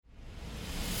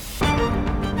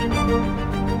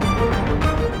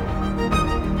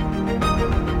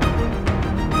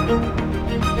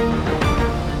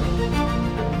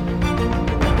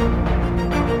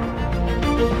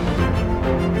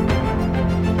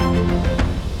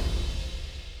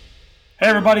Hey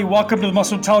everybody, welcome to the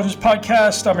Muscle Intelligence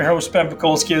Podcast. I'm your host, Ben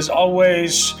Mikulski. As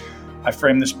always, I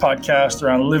frame this podcast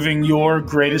around living your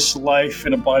greatest life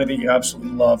in a body that you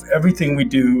absolutely love. Everything we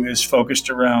do is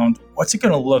focused around what's it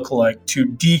going to look like to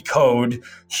decode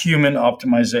human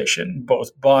optimization,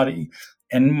 both body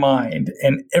and mind,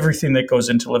 and everything that goes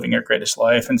into living your greatest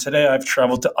life. And today I've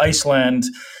traveled to Iceland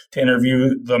to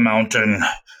interview the mountain,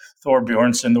 Thor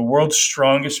Bjornsson, the world's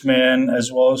strongest man,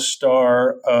 as well as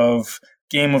star of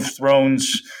Game of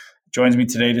Thrones, joins me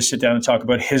today to sit down and talk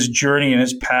about his journey and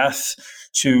his path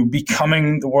to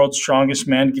becoming the world's strongest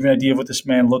man. To give you an idea of what this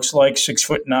man looks like: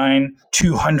 6'9",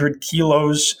 200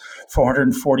 kilos,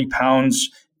 440 pounds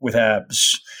with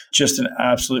abs. Just an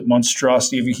absolute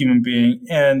monstrosity of a human being.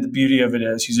 And the beauty of it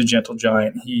is he's a gentle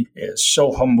giant. He is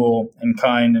so humble and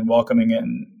kind and welcoming,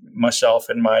 and myself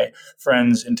and my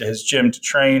friends into his gym to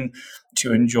train,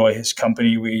 to enjoy his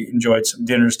company. We enjoyed some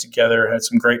dinners together, had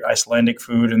some great Icelandic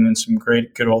food, and then some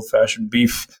great good old-fashioned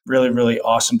beef. Really, really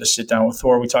awesome to sit down with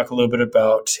Thor. We talk a little bit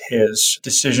about his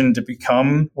decision to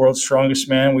become world's strongest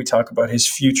man. We talk about his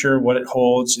future, what it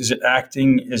holds. Is it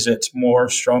acting? Is it more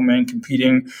strongman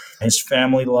competing? His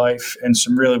family life, and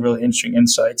some really, really interesting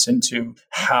insights into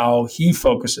how he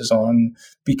focuses on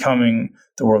becoming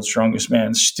the world's strongest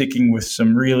man, sticking with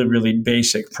some really, really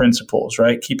basic principles,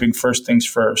 right? Keeping first things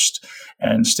first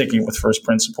and sticking with first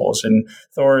principles. And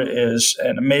Thor is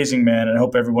an amazing man. And I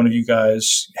hope every one of you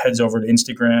guys heads over to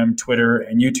Instagram, Twitter,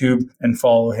 and YouTube and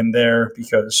follow him there,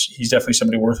 because he's definitely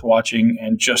somebody worth watching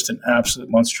and just an absolute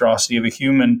monstrosity of a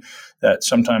human that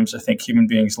sometimes I think human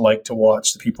beings like to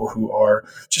watch, the people who are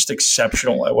just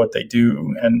exceptional at what they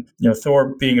do. And,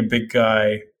 Thor being a big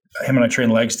guy, him and I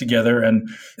train legs together, and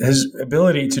his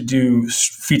ability to do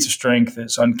feats of strength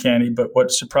is uncanny. But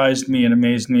what surprised me and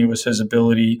amazed me was his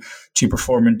ability to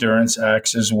perform endurance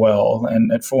acts as well. And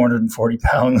at 440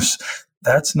 pounds,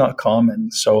 that's not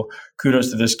common. So kudos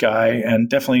to this guy, and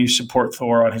definitely support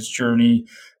Thor on his journey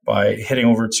by heading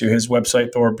over to his website,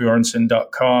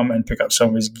 thorbjornsson.com, and pick up some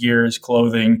of his gear, his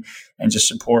clothing, and just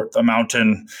support the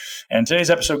mountain. And today's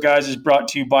episode, guys, is brought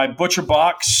to you by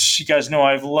ButcherBox. You guys know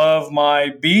I love my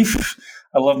beef.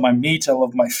 I love my meat. I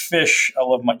love my fish. I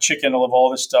love my chicken. I love all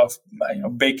this stuff.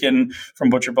 Bacon from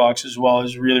ButcherBox as well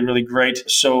is really, really great.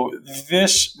 So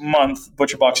this month,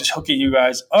 ButcherBox is hooking you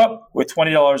guys up with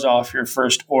 $20 off your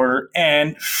first order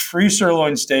and free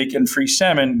sirloin steak and free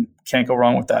salmon. Can't go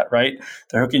wrong with that, right?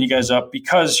 They're hooking you guys up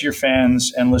because you're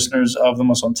fans and listeners of the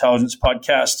Muscle Intelligence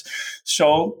Podcast.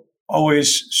 So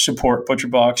always support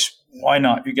ButcherBox. Why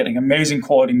not? You're getting amazing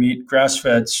quality meat,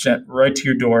 grass-fed, sent right to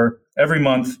your door every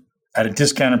month at a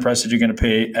discounted price that you're going to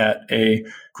pay at a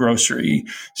grocery.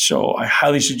 So I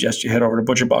highly suggest you head over to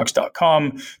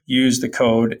butcherbox.com, use the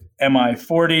code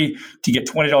MI40 to get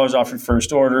 $20 off your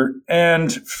first order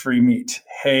and free meat.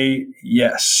 Hey,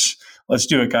 yes. Let's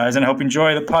do it, guys. And I hope you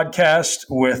enjoy the podcast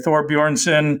with Thor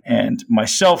Bjornsson and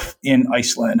myself in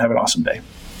Iceland. Have an awesome day.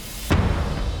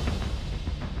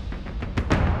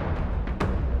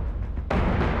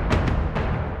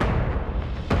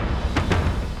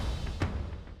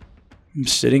 I'm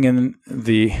sitting in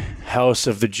the house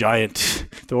of the giant.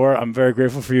 Thor, I'm very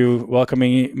grateful for you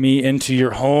welcoming me into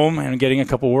your home and getting a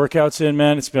couple workouts in,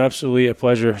 man. It's been absolutely a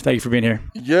pleasure. Thank you for being here.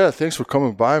 Yeah, thanks for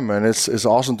coming by, man. It's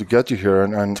awesome to get you here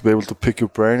and to be able to pick your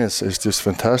brain. It's just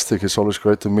fantastic. It's always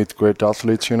great to meet great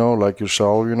athletes, like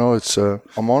yourself. It's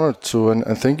I'm honored to,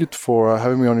 and thank you for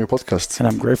having me on your podcast. And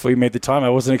I'm grateful you made the time. I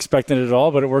wasn't expecting it at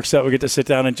all, but it works out. We get to sit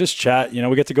down and just chat.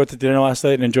 We get to go to dinner last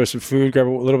night and enjoy some food, grab a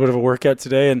little bit of a workout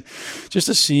today, and just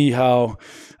to see how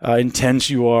intense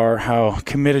you are, how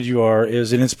committed you are,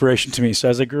 is an inspiration to me. So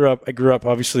as I grew up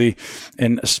obviously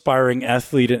an aspiring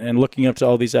athlete and looking up to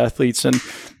all these athletes, and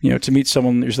to meet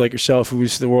someone who's like yourself, who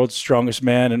is the world's strongest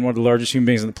man and one of the largest human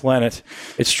beings on the planet.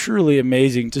 It's truly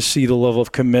amazing to see the level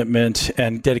of commitment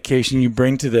and dedication you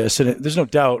bring to this. And there's no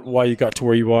doubt why you got to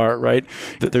where you are, right?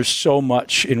 That there's so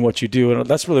much in what you do. And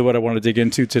that's really what I want to dig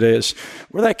into today, is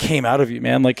where that came out of you,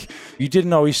 man. Like, you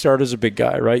didn't always start as a big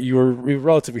guy, right? You were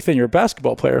relatively thin. You're a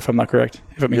basketball player, if I'm not correct.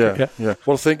 Yeah.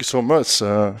 Well, thank you so much.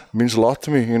 It means a lot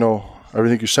to me,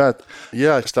 everything you said.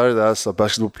 Yeah, I started as a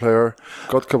basketball player,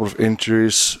 got a couple of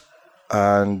injuries,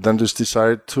 and then just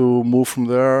decided to move from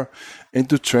there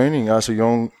into training as a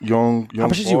young How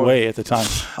much did you weigh at the time?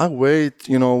 I weighed,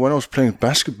 when I was playing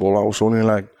basketball, I was only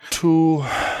like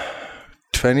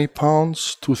 220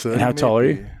 pounds, 230. And how tall are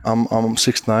you? I'm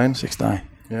 6'9". 6'9".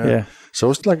 Yeah. So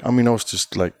it's like, I was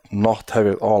just like not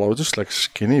heavy at all. I was just like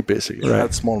skinny, basically. Right. I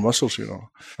had small muscles,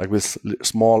 like with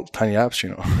small, tiny abs,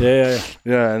 Yeah.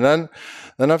 Yeah, and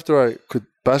then after I could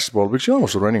basketball, because I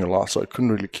was running a lot, so I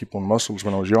couldn't really keep on muscles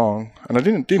when I was young. And I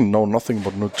didn't know nothing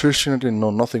about nutrition, I didn't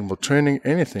know nothing about training,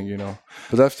 anything.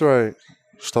 But after I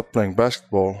stopped playing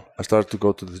basketball, I started to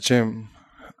go to the gym.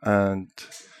 And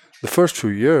the first few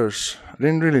years, I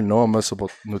didn't really know much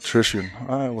about nutrition.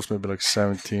 I was maybe like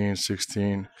 17,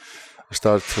 16. I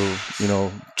started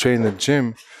to, train in the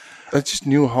gym. I just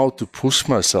knew how to push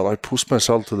myself. I pushed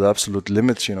myself to the absolute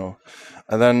limits, And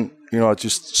then, I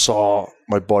just saw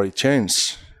my body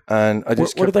change. And I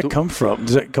just Where did that come from?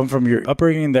 Does that come from your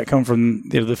upbringing? That come from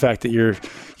the fact that you're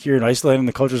here in Iceland and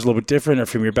the culture is a little bit different, or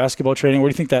from your basketball training?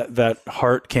 Where do you think that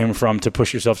heart came from to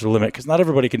push yourself to the limit? Because not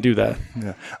everybody can do that.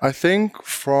 Yeah, I think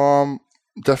from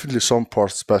definitely some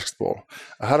parts of basketball.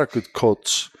 I had a good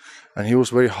coach, and he was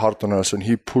very hard on us, and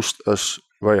he pushed us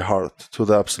very hard to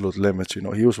the absolute limits.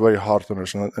 He was very hard on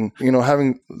us, and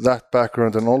having that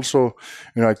background, and also,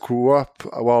 I grew up.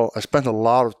 Well, I spent a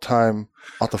lot of time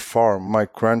at the farm. My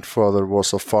grandfather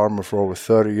was a farmer for over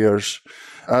 30 years.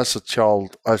 As a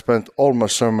child, I spent all my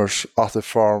summers at the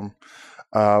farm,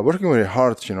 working very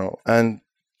hard, and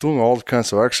doing all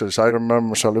kinds of exercises. I remember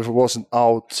myself, if I wasn't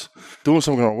out doing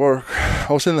some kind of work,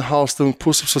 I was in the house doing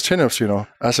push-ups or chin-ups,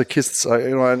 as a kid.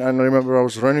 And I remember I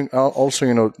was running out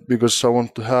also, because I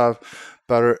wanted to have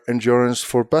better endurance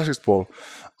for basketball.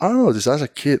 I don't know, this as a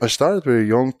kid, I started very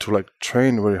young to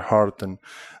train very hard, and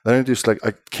then it just I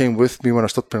came with me when I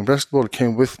started playing basketball, it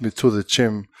came with me to the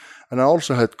gym. And I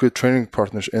also had good training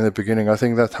partners in the beginning. I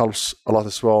think that helps a lot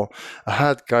as well. I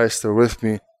had guys there with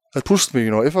me that pushed me.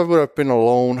 If I would have been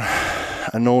alone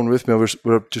and no one with me, I would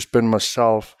have just been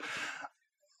myself.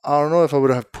 I don't know if I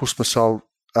would have pushed myself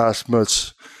as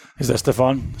much. Is that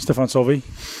Stefan Solvi?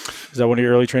 Is that one of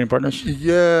your early training partners?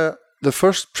 Yeah, the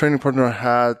first training partner I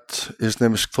had, his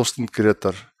name is Thorsten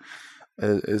Gretar.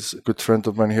 Is a good friend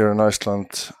of mine here in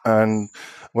Iceland. And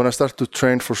when I started to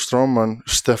train for strongman,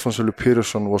 Stefan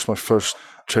Bjornsson was my first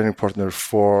training partner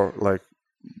for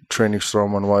training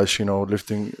strongman wise,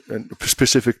 lifting and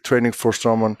specific training for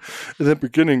strongman. In the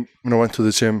beginning, when I went to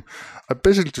the gym,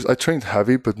 I trained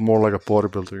heavy, but more like a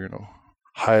bodybuilder,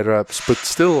 high reps, but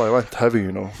still I went heavy,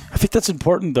 I think that's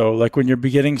important though, when you're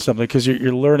beginning something, because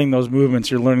you're learning those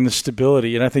movements, you're learning the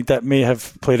stability, and I think that may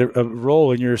have played a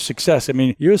role in your success. I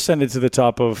mean, you ascended to the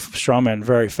top of strongman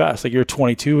very fast. You were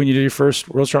 22 when you did your first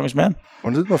World's Strongest Man?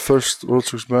 When I did my first World's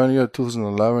Strongest Man,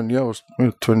 2011, I was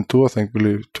 22, I think,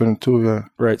 22, yeah.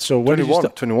 Right, so when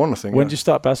 21, I think. When did you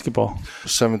stop basketball?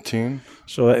 17.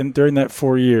 So during that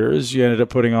 4 years, you ended up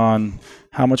putting on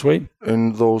how much weight?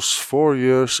 In those 4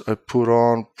 years, I put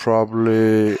on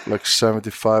probably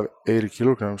 75, 80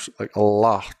 kilograms, a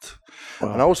lot.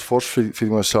 Wow. And I was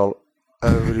force-feeding myself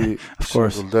every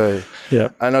single day. Yeah.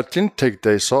 And I didn't take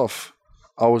days off.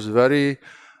 I was very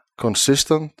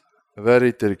consistent,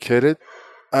 very dedicated,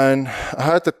 and I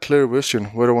had a clear vision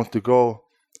where I want to go.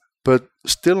 But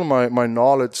still my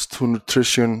knowledge to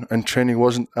nutrition and training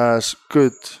wasn't as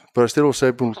good, but I still was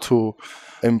able to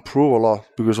improve a lot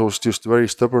because I was just very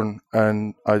stubborn,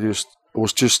 and I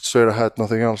was just straight ahead,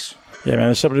 nothing else. Yeah, man,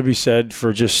 there's something to be said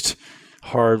for just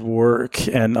hard work,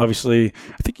 and obviously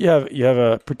I think you have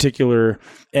a particular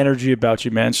energy about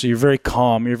you, man. So you're very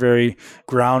calm, you're very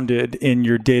grounded in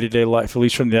your day-to-day life, at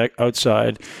least from the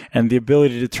outside, and the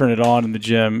ability to turn it on in the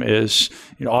gym is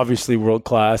obviously world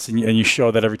class, and you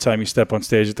show that every time you step on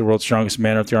stage at the World's Strongest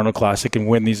Man or at the Arnold Classic and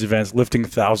win these events, lifting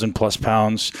 1,000+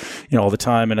 pounds all the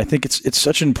time. And I think it's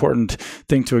such an important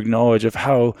thing to acknowledge of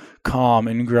how calm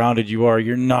and grounded you are.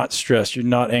 You're not stressed, you're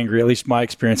not angry, at least my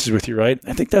experiences with you, right?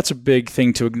 I think that's a big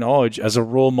thing to acknowledge as a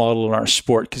role model in our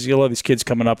sport, because you have a lot of these kids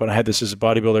coming up, and I had this as a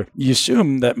bodybuilder. You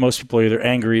assume that most people are either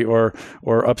angry or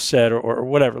upset or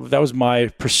whatever. That was my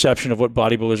perception of what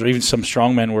bodybuilders or even some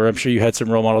strongmen were. I'm sure you had some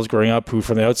role models growing up who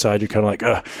from the outside you're kind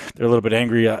of they're a little bit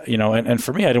angry, and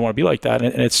for me, I didn't want to be like that.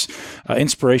 And it's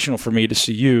inspirational for me to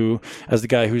see you as the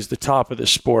guy who's the top of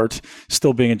this sport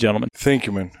still being a gentleman. Thank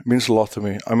you, man. It means a lot to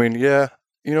me. I mean, yeah,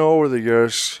 over the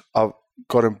years I've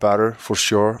gotten better for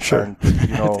sure. Sure. And,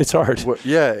 it's hard.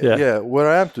 Yeah. Where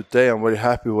I am today, I'm very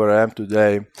happy where I am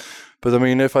today. But I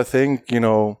mean, if I think,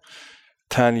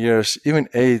 10 years, even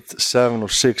 8, 7 or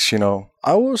 6,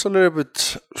 I was a little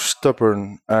bit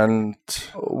stubborn and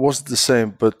wasn't the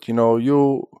same. But,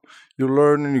 you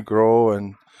learn and you grow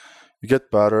and you get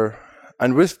better.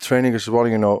 And with training as well,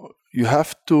 you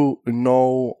have to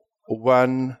know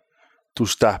when to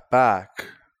step back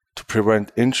to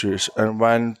prevent injuries and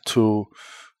when to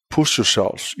push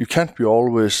yourselves. You can't be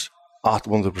always at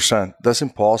 100%. That's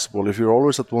impossible. If you're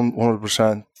always at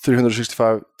 100%,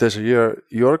 365 days a year,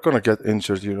 you're going to get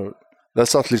injured,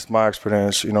 That's at least my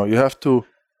experience. You have to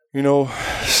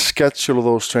schedule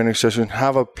those training sessions,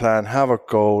 have a plan, have a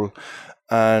goal,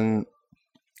 and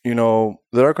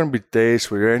there are going to be days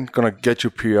where you ain't going to get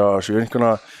your PRs, you ain't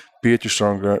going to be at your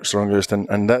strongest, and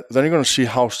then you're going to see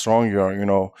how strong you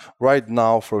are. Right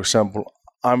now, for example,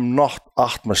 I'm not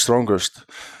at my strongest,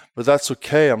 but that's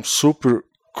okay. I'm super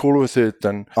cool with it,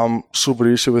 and I'm super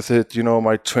easy with it.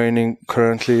 My training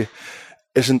currently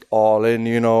isn't all in,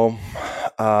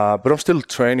 but I'm still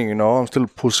training, I'm still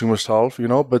pushing myself,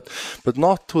 but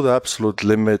not to the absolute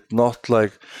limit, not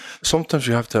like, sometimes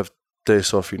you have to have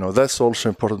days off, that's also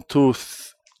important to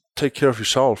take care of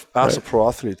yourself as a pro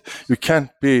athlete. You can't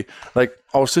be, like,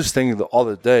 I was just thinking the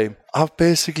other day,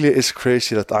 it's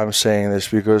crazy that I'm saying this,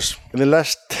 because in the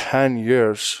last 10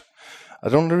 years, I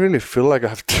don't really feel like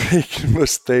I've taken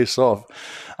those days off.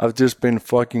 I've just been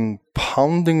fucking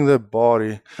pounding the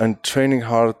body and training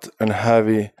hard and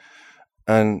heavy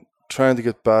and trying to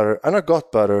get better. And I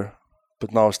got better,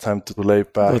 but now it's time to lay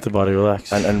back. Let the body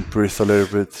relax. And breathe a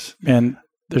little bit. And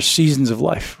there's seasons of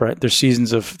life, right? There's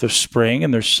seasons of the spring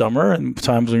and there's summer, and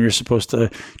times when you're supposed to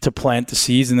plant the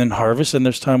seeds and then harvest, and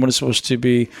there's time when it's supposed to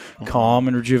be calm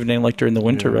and rejuvenating, like during the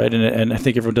winter, right? And I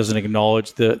think everyone doesn't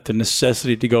acknowledge the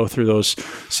necessity to go through those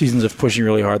seasons of pushing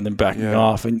really hard and then backing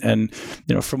off. And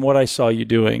from what I saw you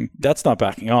doing, that's not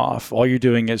backing off. All you're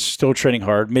doing is still training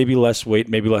hard, maybe less weight,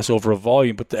 maybe less overall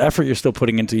volume, but the effort you're still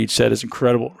putting into each set is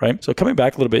incredible, right? So coming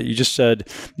back a little bit, you just said,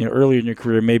 earlier in your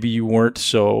career, maybe you weren't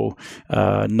so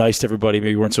nice to everybody, maybe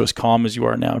you weren't so as calm as you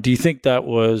are now. Do you think that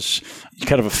was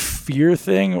kind of a fear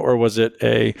thing, or was it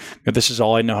this is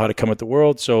all I know how to come at the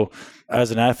world? So as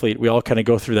an athlete, we all kind of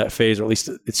go through that phase, or at least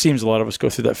it seems a lot of us go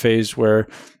through that phase where,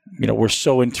 we're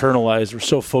so internalized, we're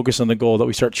so focused on the goal that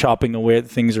we start chopping away at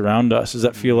things around us. Does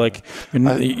that feel like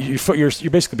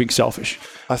you're basically being selfish?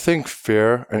 I think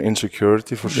fear and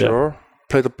insecurity for sure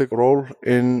played a big role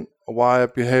in why I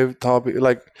behaved.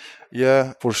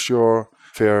 For sure.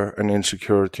 Fear and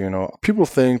insecurity, People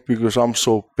think because I'm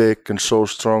so big and so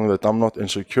strong that I'm not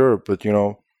insecure, but,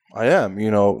 I am,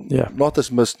 not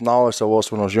as much now as I was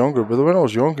when I was younger, but when I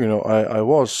was younger, I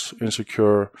was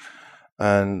insecure,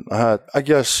 and I had, I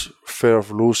guess, fear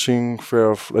of losing,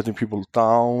 fear of letting people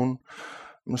down,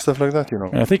 and stuff like that,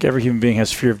 And I think every human being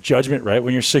has fear of judgment, right?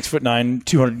 When you're 6'9",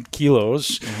 200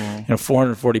 kilos,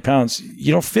 440 pounds,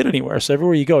 you don't fit anywhere. So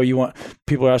everywhere you go, you want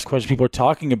people to ask questions, people are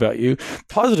talking about you,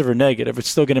 positive or negative. It's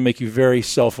still going to make you very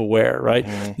self-aware, right?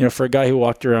 For a guy who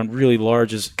walked around really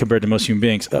large as compared to most human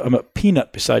beings, I'm a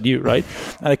peanut beside you, right?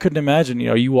 And I couldn't imagine,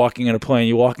 you walking on a plane,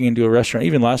 you walking into a restaurant.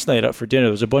 Even last night out for dinner,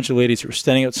 there was a bunch of ladies who were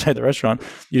standing outside the restaurant.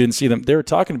 You didn't see them. They were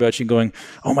talking about you and going,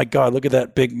 "Oh my God, look at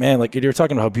that big man!" Like, you were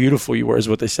talking about how beautiful you were, is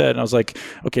what they said. And I was like,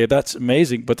 okay, that's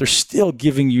amazing, but they're still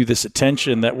giving you this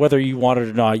attention that whether you want it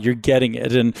or not, you're getting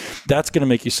it. And that's going to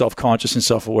make you self-conscious and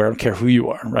self-aware. I don't care who you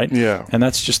are, right? Yeah. And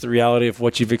that's just the reality of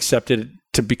what you've accepted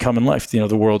to become in life,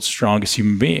 the world's strongest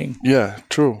human being. Yeah,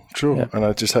 true. Yeah. And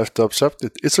I just have to accept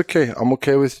it. It's okay. I'm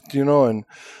okay with it, and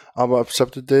I've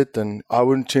accepted it, and I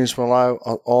wouldn't change my life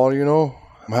at all,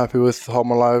 I'm happy with how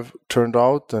my life turned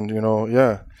out, and,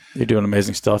 You're doing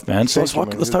amazing stuff, man. So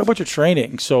let's talk about your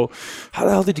training. So how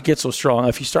the hell did you get so strong?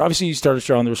 Obviously you started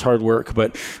strong, there was hard work,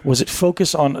 but was it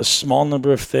focus on a small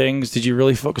number of things? Did you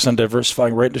really focus on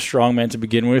diversifying right into strongman to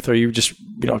begin with? Or you just,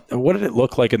 what did it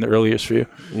look like in the early years for you?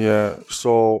 Yeah.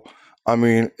 So,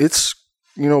 it's,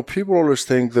 people always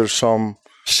think there's some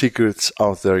secrets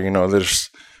out there, there's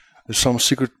some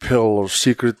secret pill or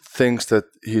secret things that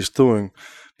he's doing,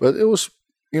 but it was,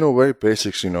 very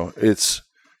basics, it's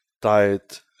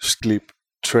diet, sleep,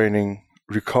 training,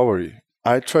 recovery.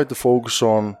 I tried to focus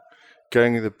on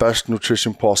getting the best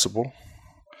nutrition possible.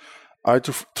 I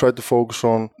tried to focus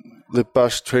on the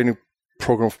best training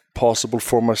program possible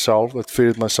for myself that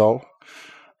fitted myself.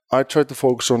 I tried to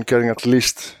focus on getting at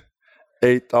least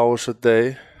 8 hours a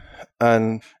day,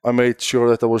 and I made sure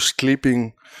that I was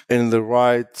sleeping in the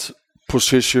right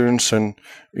positions, and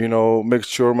make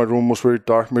sure my room was very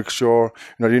dark, make sure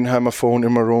I didn't have my phone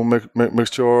in my room,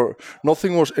 make sure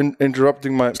nothing was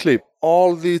interrupting my sleep.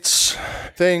 All these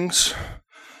things,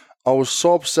 I was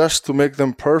so obsessed to make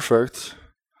them perfect.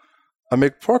 I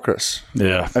make progress.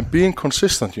 Yeah. And being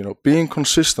consistent,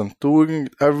 doing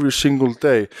it every single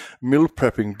day, meal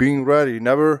prepping, being ready,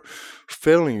 never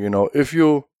failing,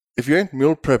 If you ain't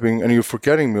meal prepping and you're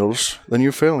forgetting meals, then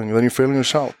you're failing. Then you're failing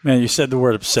yourself. Man, you said the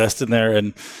word obsessed in there.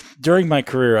 And during my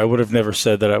career, I would have never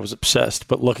said that I was obsessed.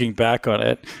 But looking back on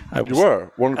it, I was you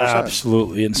were 100%.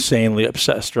 Absolutely insanely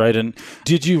obsessed, right? And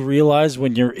did you realize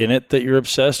when you're in it that you're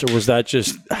obsessed, or was that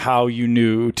just how you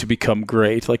knew to become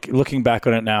great? Like, looking back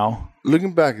on it now?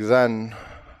 Looking back then,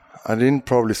 I didn't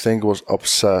probably think I was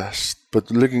obsessed. But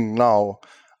looking now,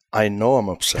 I know I'm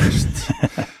obsessed.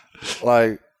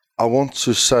 Like, I want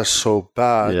success so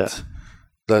bad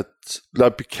that I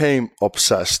became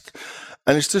obsessed.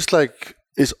 And it's just like,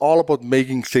 it's all about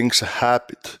making things a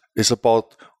habit. It's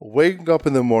about waking up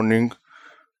in the morning,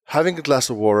 having a glass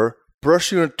of water,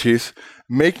 brushing your teeth,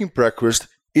 making breakfast,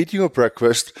 eating your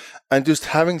breakfast, and just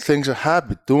having things a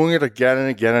habit, doing it again and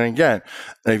again and again.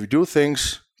 And if you do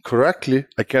things correctly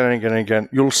again and again and again,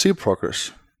 you'll see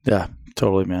progress. Yeah,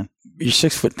 totally, man. You're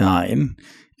 6'9",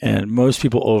 and most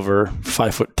people over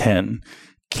 5'10"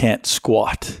 can't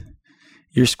squat.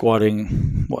 You're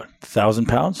squatting, what, 1,000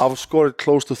 pounds? I've squatted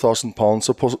close to 1,000 pounds.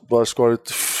 I squatted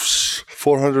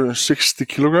 460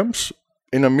 kilograms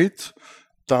in a meet,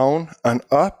 down and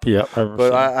up. Yeah,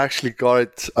 but I actually got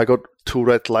it. I got 2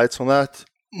 red lights on that.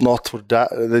 Not for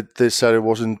that. They said it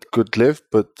wasn't good lift,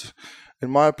 but in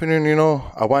my opinion,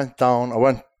 I went down. I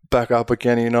went back up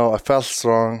again. I felt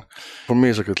strong. For me,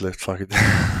 it's a good lift. Fuck it.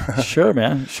 Sure,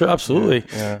 man. Sure, absolutely.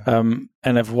 Yeah.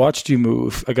 And I've watched you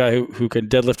move, a guy who can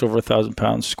deadlift over 1,000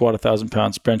 pounds, squat 1,000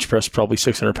 pounds, bench press probably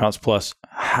 600 pounds plus.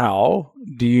 How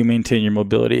do you maintain your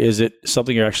mobility? Is it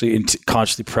something you're actually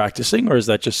consciously practicing, or is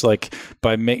that just like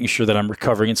by making sure that I'm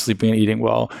recovering and sleeping and eating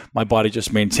well, my body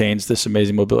just maintains this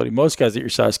amazing mobility? Most guys at your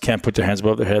size can't put their hands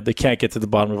above their head. They can't get to the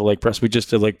bottom of a leg press. We just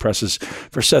did leg presses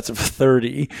for sets of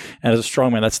 30. And as a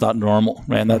strongman, that's not normal,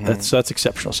 man. That's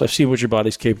exceptional. So I've seen what your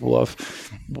body's capable of.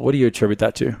 What do you attribute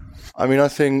that to? I mean, I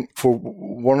think for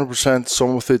 100%,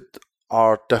 some of it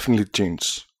are definitely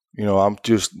genes. I'm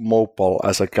just mobile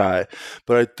as a guy.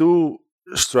 But I do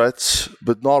stretch,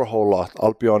 but not a whole lot.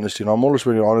 I'll be honest. I'm always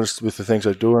very honest with the things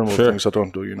I do and with things I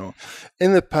don't do,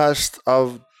 In the past,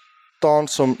 I've done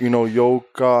some,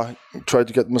 yoga, tried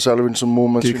to get myself in some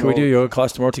movements. Can we do a yoga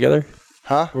class tomorrow together?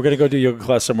 Huh? We're going to go do yoga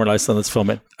class somewhere in Iceland. Let's film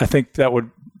it. I think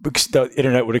the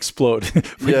internet would explode.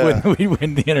 We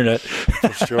win the internet.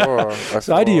 For sure.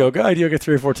 So I do yoga.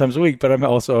 3 or 4 times a week, but I'm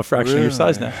also a fraction of your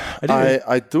size now.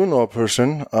 I do know a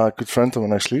person, a good friend of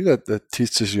mine actually, that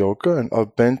teaches yoga, and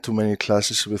I've been to many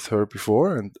classes with her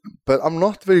before. But I'm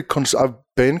not very I've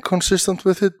been consistent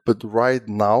with it, but right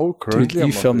now, currently, dude,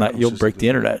 you film that, you'll break the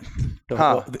internet.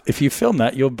 If you film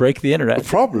that, you'll break the internet.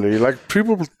 Probably. Like,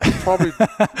 people probably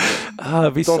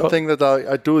don't think that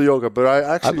I do yoga, but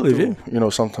I actually believe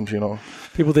do. Sometimes,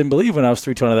 People didn't believe when I was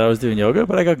 320 that I was doing yoga,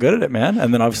 but I got good at it, man.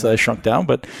 And then obviously I shrunk down,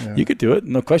 but you could do it.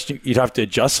 No question. You'd have to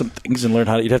adjust some things and learn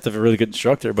you'd have to have a really good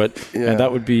instructor, and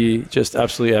that would be just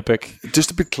absolutely epic. Just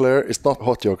to be clear, it's not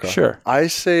hot yoga. Sure. I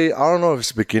don't know if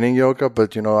it's beginning yoga,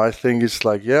 but I think it's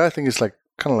like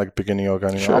kind of like beginning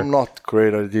yoga. Sure. I'm not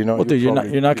great at it. Well, dude, you're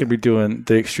not going to be doing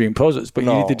the extreme poses, but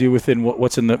you need to do within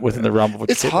within the realm of what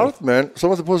it's hard, man. Some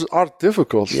of the poses are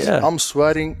difficult. Yeah. I'm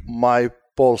sweating my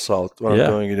balls out when I'm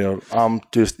doing it.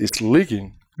 It's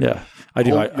leaking. Yeah, I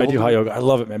do high yoga. I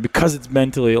love it, man, because it's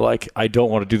mentally like I don't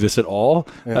want to do this at all.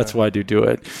 Yeah. That's why I do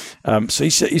it. So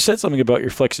you said something about your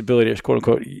flexibility, or quote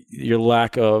unquote, your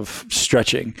lack of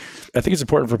stretching. I think it's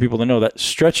important for people to know that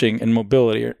stretching and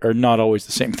mobility are not always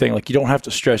the same thing. Like, you don't have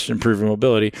to stretch to improve your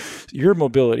mobility. Your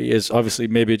mobility is obviously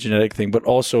maybe a genetic thing, but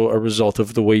also a result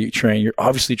of the way you train. You're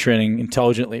obviously training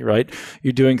intelligently, right?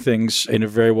 You're doing things in a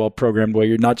very well programmed way.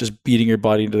 You're not just beating your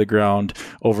body into the ground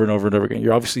over and over and over again.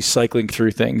 You're obviously cycling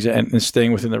through things and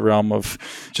staying within the realm of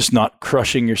just not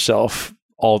crushing yourself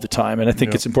all the time. And I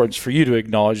think it's important for you to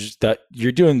acknowledge that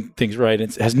you're doing things right.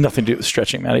 And it has nothing to do with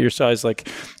stretching, man. At your size, like,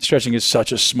 stretching is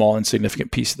such a small,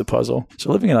 insignificant piece of the puzzle.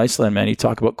 So living in Iceland, man, you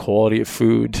talk about quality of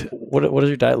food. What does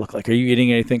your diet look like? Are you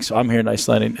eating anything? So I'm here in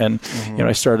Iceland, and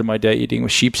I started my day eating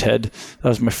with sheep's head. That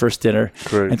was my first dinner.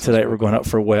 Great. And tonight we're going out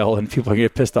for whale, and people are going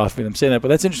to get pissed off with me saying that. But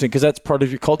that's interesting because that's part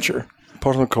of your culture.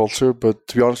 Part of the culture, but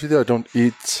to be honest with you, I don't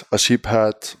eat a sheep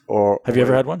head or... Have you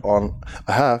ever had one?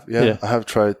 I have, yeah. I have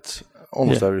tried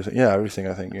almost everything. Yeah, everything,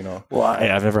 I think, Well,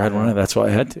 I've never had one, and that's why I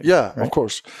had to. Yeah, right? Of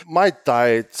course. My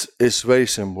diet is very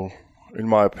simple, in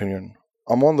my opinion.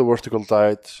 I'm on the vertical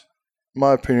diet. In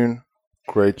my opinion,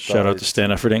 great diet. Shout out to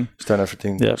Stan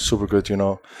Efforting. Yeah. Super good,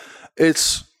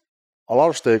 It's a lot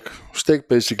of steak. Steak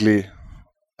basically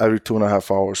every 2.5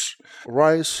 hours.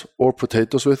 Rice or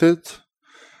potatoes with it.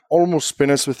 Almost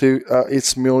spinach with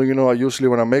each meal. I usually,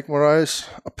 when I make my rice,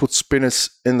 I put spinach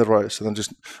in the rice, and then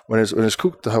just when it's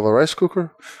cooked, I have a rice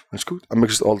cooker. When it's cooked, I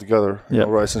mix it all together,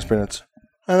 rice and spinach,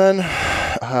 and then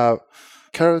I have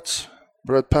carrots,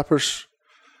 red peppers,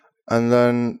 and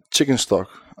then chicken stock.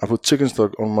 I put chicken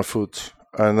stock on my food,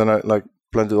 and then I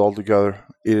blend it all together.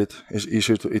 Eat it. It's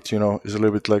easier to eat. It's a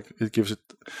little bit like it gives it.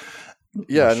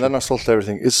 Yeah, and then I salt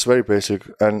everything. It's very basic,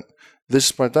 and this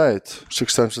is my diet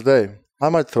 6 times a day. I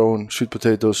might throw in sweet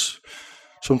potatoes,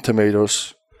 some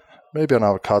tomatoes, maybe an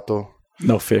avocado.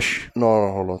 No fish. No,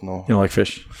 a whole lot, no. You don't like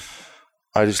fish?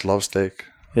 I just love steak.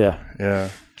 Yeah. Yeah.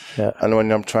 Yeah. And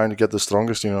when I'm trying to get the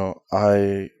strongest,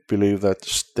 I believe that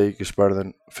steak is better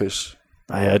than fish.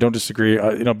 I don't disagree.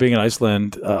 Being in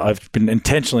Iceland, I've been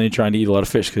intentionally trying to eat a lot of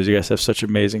fish because you guys have such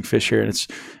amazing fish here, and it's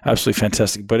absolutely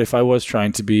fantastic. But if I was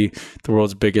trying to be the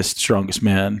world's biggest, strongest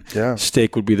man,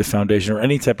 steak would be the foundation, or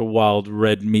any type of wild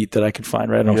red meat that I could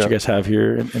find. Right? I don't know what you guys have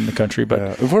here in the country,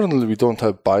 but unfortunately, we don't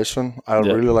have bison. I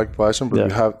really like bison, but we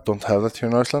don't have that here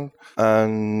in Iceland.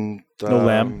 And no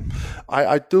lamb.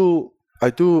 I do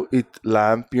eat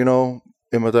lamb,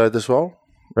 in my diet as well.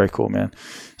 Very cool, man.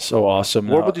 So awesome.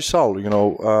 What about yourself?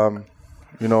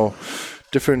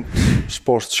 Different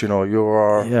sports. You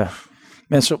are. Yeah,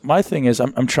 man. So my thing is,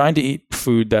 I'm trying to eat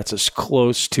food that's as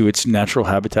close to its natural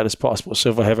habitat as possible. So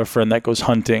if I have a friend that goes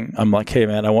hunting, I'm like, hey,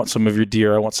 man, I want some of your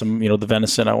deer. I want some, the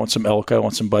venison. I want some elk. I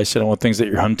want some bison. I want things that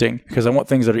you're hunting because I want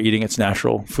things that are eating its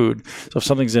natural food. So if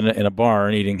something's in a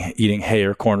barn eating hay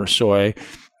or corn or soy,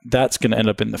 that's going to end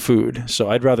up in the food. So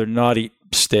I'd rather not eat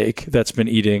steak that's been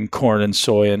eating corn and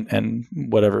soy and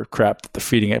whatever crap that they're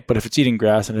feeding it. But if it's eating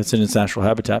grass and it's in its natural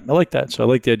habitat, I like that. So I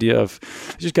like the idea of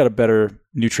it's just got a better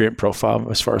nutrient profile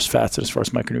as far as fats and as far as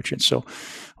micronutrients. So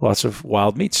lots of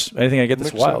wild meats. Anything I get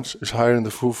that's wild. Sense. It's higher in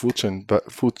the food chain.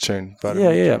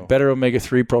 Yeah. Better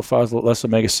omega-3 profiles, less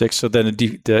omega-6. So then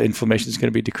the inflammation is going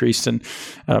to be decreased. And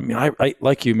I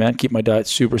like you, man, keep my diet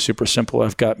super, super simple.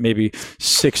 I've got maybe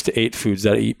 6 to 8 foods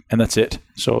that I eat, and that's it.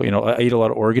 So, I eat a lot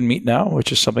of organ meat now,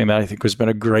 which is something that I think has been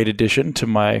a great addition to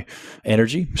my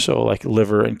energy. So like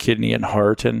liver and kidney and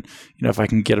heart. And, if I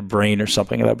can get a brain or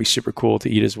something, that'd be super cool to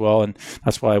eat as well. And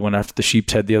that's why I went after the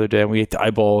sheep's head the other day and we ate the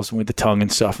eyeballs and we ate the tongue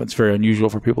and stuff. It's very unusual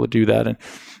for people to do that. And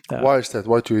why is that?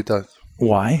 Why do you eat that?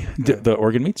 Why? The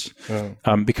organ meats?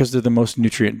 Because they're the most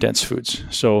nutrient-dense foods.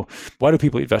 So why do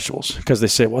people eat vegetables? Because they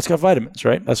say, well, it's got vitamins,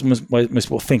 right? That's why most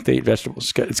people think they eat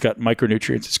vegetables. It's got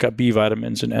micronutrients. It's got B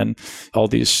vitamins and all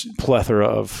these plethora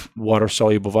of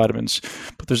water-soluble vitamins.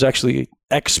 But there's actually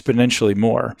exponentially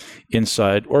more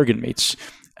inside organ meats.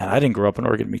 And I didn't grow up on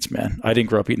organ meats, man. I didn't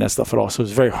grow up eating that stuff at all. So it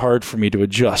was very hard for me to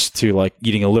adjust to like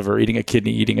eating a liver, eating a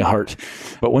kidney, eating a heart.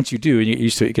 But once you do, and you get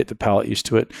used to it, you get the palate used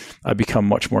to it, I become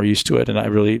much more used to it. And I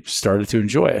really started to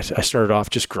enjoy it. I started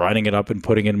off just grinding it up and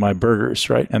putting it in my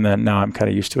burgers, right? And then now I'm kind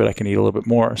of used to it. I can eat a little bit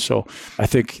more. So I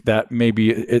think that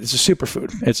maybe it's a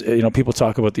superfood. It's, people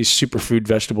talk about these superfood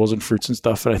vegetables and fruits and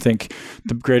stuff. And I think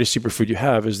the greatest superfood you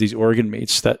have is these organ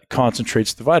meats that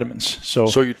concentrates the vitamins. So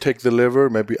you take the liver,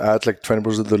 maybe add like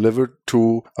 20% of the liver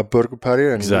to a burger patty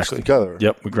and mix together.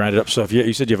 Yep, we grind it up. So if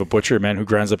you said you have a butcher, man, who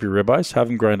grinds up your ribeyes, have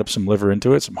him grind up some liver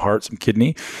into it, some heart, some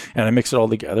kidney, and I mix it all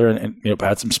together and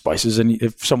add some spices. And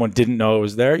if someone didn't know it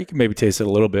was there, you can maybe taste it a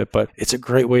little bit, but it's a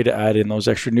great way to add in those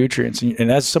extra nutrients. And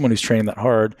as someone who's training that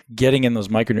hard, getting in those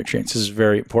micronutrients is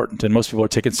very important. And most people are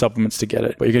taking supplements to get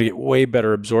it, but you're going to get way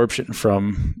better absorption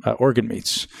from organ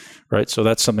meats. Right. So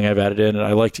that's something I've added in. And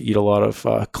I like to eat a lot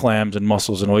of clams and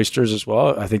mussels and oysters as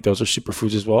well. I think those are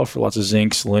superfoods as well for lots of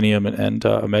zinc, selenium, and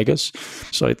omegas.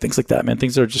 So things like that, man.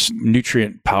 Things that are just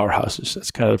nutrient powerhouses. That's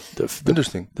kind of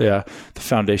interesting. The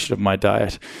foundation of my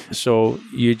diet. So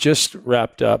you just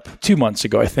wrapped up 2 months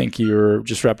ago, I think you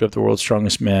just wrapped up the world's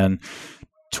strongest man,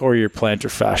 tore your plantar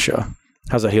fascia.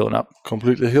 How's that healing up?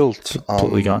 Completely healed.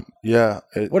 Completely gone. Yeah.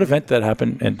 What event that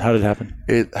happened and how did it happen?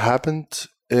 It happened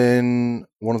in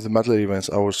one of the medley events.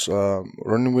 I was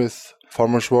running with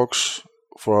farmers walks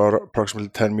for approximately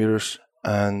 10 meters,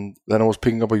 and then I was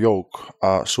picking up a yoke,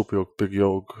 a super yoke, big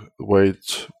yoke, weighed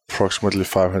approximately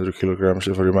 500 kilograms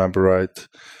if I remember right,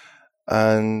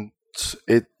 and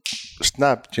it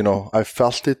snapped. I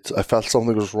felt it. I felt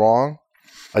something was wrong.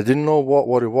 I didn't know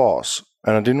what it was,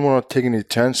 and I didn't want to take any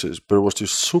chances, but it was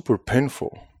just super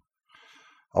painful.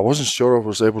 I wasn't sure if I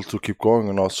was able to keep going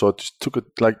or not, so I just took it,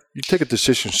 like, you take a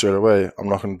decision straight away, I'm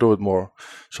not going to do it more.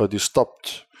 So I just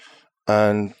stopped,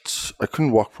 and I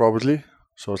couldn't walk properly,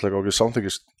 so I was like, okay, something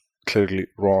is clearly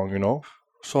wrong,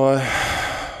 So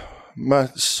I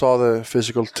saw the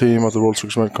physical team at the World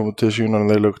Strongest competition, and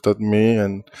they looked at me,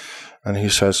 and he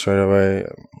said straight away,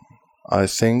 I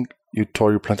think you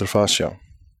tore your plantar fascia.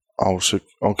 I was like,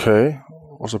 okay,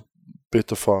 it was a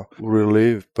bit of a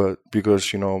relief, but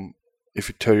because, if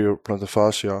you tear your plantar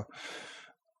fascia,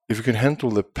 if you can handle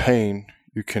the pain,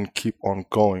 you can keep on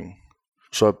going.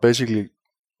 So I basically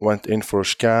went in for a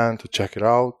scan to check it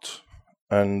out,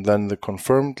 and then they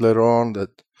confirmed later on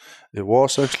that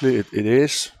it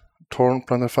is torn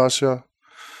plantar fascia.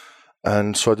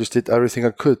 And so I just did everything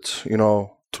I could,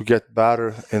 to get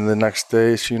better in the next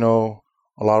days, a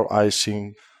lot of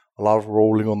icing, a lot of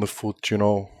rolling on the foot,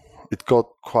 it got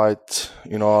quite,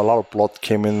 a lot of blood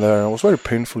came in there. It was very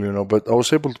painful, but I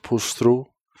was able to push through.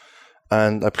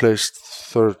 And I placed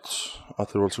third at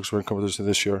the World Swimming competition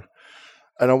this year.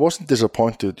 And I wasn't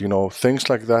disappointed, Things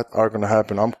like that are going to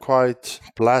happen. I'm quite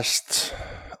blessed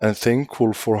and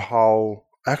thankful for how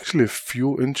actually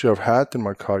few injuries I've had in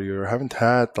my career. I haven't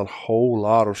had a whole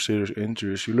lot of serious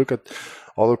injuries. You look at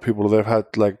other people, they've had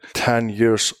like 10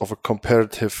 years of a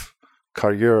competitive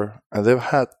career, and they've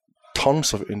had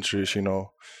tons of injuries,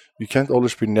 You can't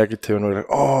always be negative and be like,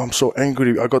 oh, I'm so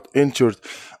angry, I got injured,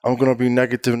 I'm going to be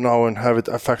negative now and have it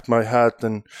affect my head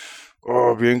and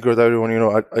be angry at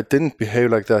everyone. I didn't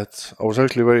behave like that. I was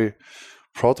actually very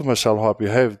proud of myself how I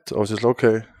behaved. I was just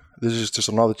okay, this is just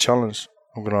another challenge.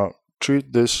 I'm going to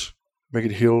treat this, make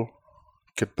it heal,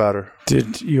 get better.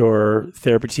 Did your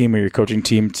therapy team or your coaching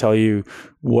team tell you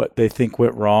what they think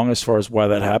went wrong as far as why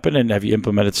that happened? And have you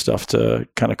implemented stuff to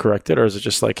kind of correct it? Or is it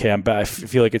just like, hey, I'm back, I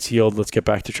feel like it's healed, let's get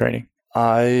back to training?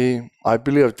 I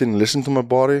believe I didn't listen to my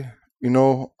body.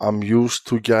 I'm used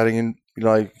to getting in,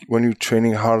 like when you're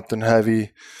training hard and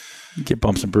heavy, you get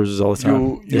bumps and bruises all the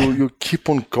time. You keep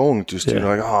on going, just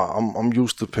like, I'm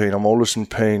used to pain. I'm always in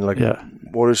pain. Like,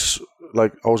 what is,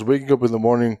 like, I was waking up in the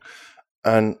morning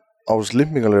and I was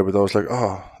limping a little bit. I was like,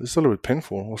 this is a little bit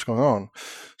painful. What's going on?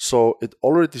 So it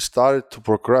already started to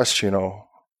progress,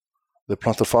 The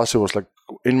plantar fascia was like,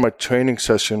 in my training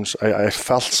sessions, I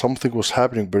felt something was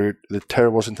happening, but the tear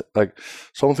wasn't, like,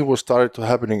 something was started to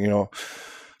happening,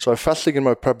 So I felt like in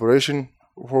my preparation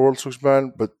for World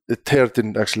Swimming, but the tear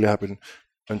didn't actually happen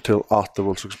until after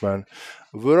World Swimming.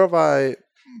 Where have I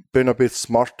been a bit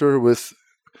smarter with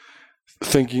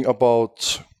thinking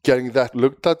about getting that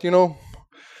looked at,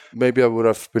 Maybe I would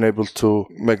have been able to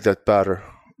make that better.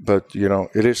 But,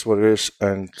 it is what it is,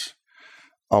 and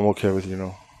I'm okay with,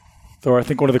 Thor, I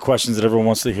think one of the questions that everyone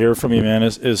wants to hear from you, man,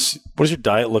 is what does your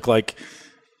diet look like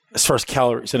as far as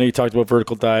calories? I know you talked about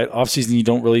vertical diet. Off-season, you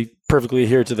don't really perfectly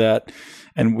adhere to that.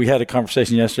 And we had a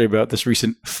conversation yesterday about this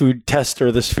recent food test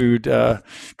or this food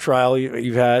trial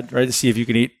you've had, right, to see if you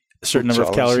can eat a certain number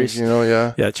of calories.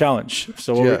 Yeah, challenge.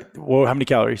 So how many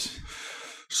calories?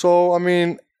 So,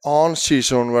 on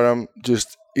season where I'm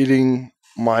just eating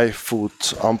my food,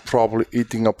 I'm probably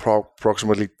eating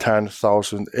approximately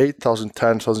 10,000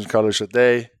 calories a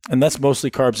day. And that's mostly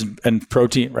carbs and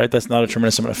protein, right? That's not a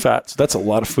tremendous amount of fat. So that's a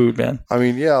lot of food, man. A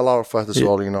lot of fat as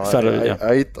well.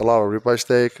 I eat a lot of ribeye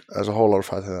steak. There's a whole lot of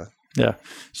fat in that. Yeah.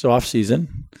 So off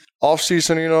season, I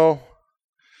still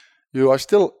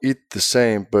eat the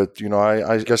same, but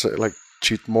I guess I like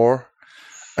cheat more.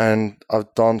 And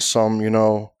I've done some,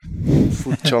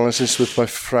 food challenges with my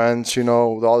friends. The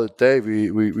other day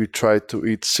we tried to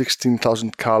eat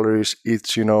 16,000 calories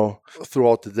each,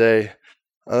 throughout the day.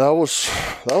 And that was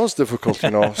difficult,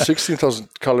 16,000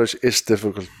 calories is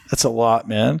difficult. That's a lot,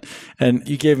 man. And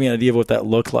you gave me an idea of what that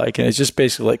looked like. And it's just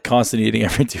basically like constant eating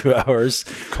every 2 hours.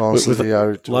 Constantly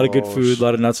every 2 hours. A lot of good food, a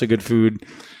lot of not so good food.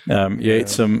 You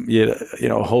ate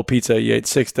a whole pizza, you ate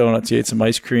 6 donuts, you ate some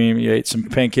ice cream, you ate some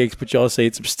pancakes, but you also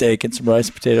ate some steak and some rice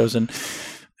and potatoes. And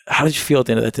how did you feel at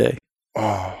the end of that day?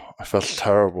 Oh, I felt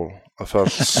terrible. I felt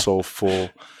so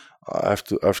full.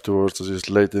 Afterwards, I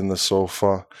just laid in the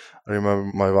sofa. I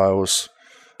remember my wife was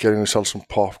getting herself some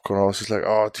popcorn. I was just like,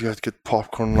 do you have to get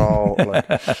popcorn now? Like,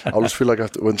 I always feel like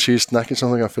when she's snacking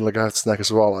something, I feel like I have to snack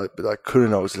as well. But I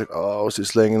couldn't. I was like, I was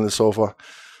just laying in the sofa.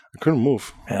 I couldn't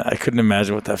move. Yeah, I couldn't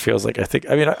imagine what that feels like. I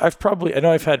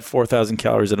know I've had 4,000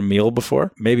 calories at a meal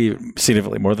before, maybe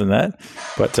significantly more than that.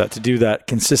 But to do that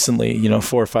consistently,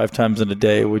 4 or 5 times in a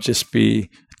day would just be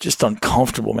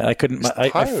uncomfortable, man. I couldn't.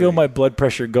 I feel my blood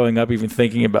pressure going up even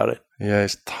thinking about it. Yeah,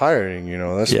 it's tiring.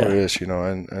 That's what it is.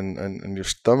 And your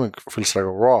stomach feels like a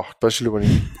rock, especially when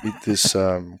you eat this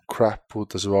crap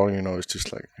food as well. It's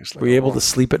just like. Were you able to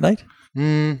sleep at night?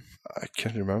 I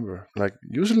can't remember. Like,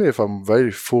 usually if I'm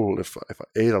very full, if I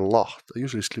ate a lot, I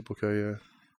usually sleep okay, yeah.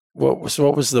 What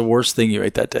was the worst thing you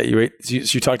ate that day? You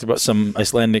talked about some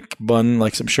Icelandic bun,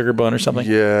 like some sugar bun or something?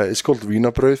 Yeah, it's called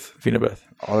wienerbrauð. Wienerbrauð.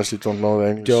 Honestly, don't know the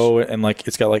English. Dough, and like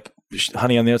it's got like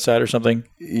honey on the outside or something?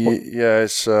 Yeah,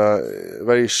 it's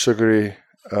very sugary,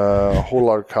 a whole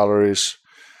lot of calories.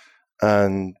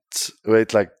 And I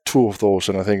ate like 2 of those,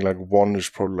 and I think like one is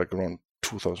probably like around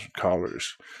 2,000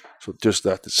 calories. So just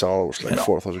that itself was like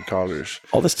 4,000 calories.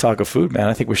 All this talk of food, man.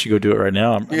 I think we should go do it right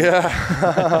now.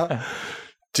 Yeah.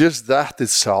 Just that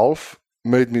itself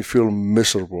made me feel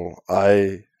miserable.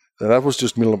 And that was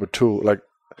just meal number 2. Like,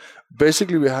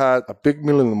 basically we had a big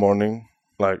meal in the morning,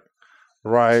 like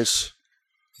rice,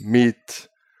 meat,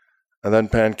 and then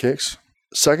pancakes.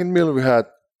 Second meal we had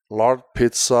large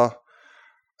pizza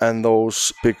and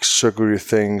those big sugary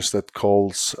things that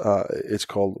it's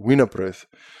called wienerbröd.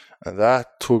 And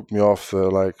that took me off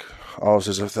like, I was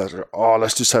just like, oh,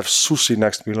 let's just have sushi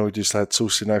next meal. And we just had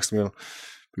sushi next meal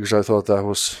because I thought that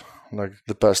was like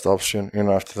the best option,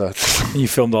 after that. You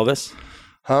filmed all this?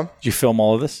 Huh? Did you film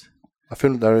all of this? I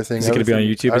filmed everything. Is it going to be on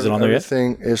YouTube? Is it on there yet?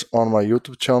 Everything is on my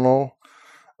YouTube channel,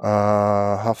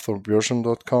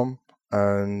 HafthorBjornsson.com,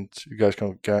 and you guys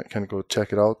can go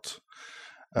check it out.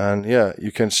 And yeah,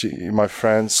 you can see my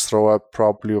friends throw up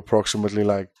probably approximately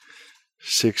like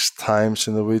 6 times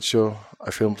in the video.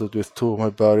 I filmed it with 2 of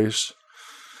my buddies,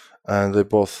 and they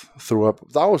both threw up.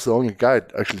 That was the only guy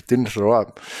that actually didn't throw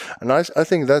up. And I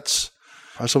think that's,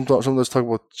 I sometimes talk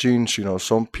about genes,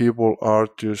 some people are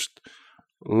just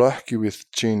lucky with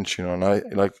genes, and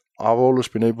I've always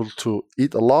been able to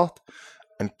eat a lot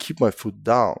and keep my food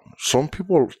down. Some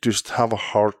people just have a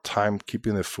hard time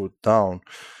keeping their food down.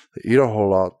 They eat a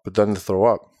whole lot, but then they throw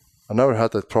up. I never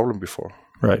had that problem before.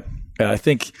 Right. And I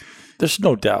think there's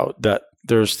no doubt that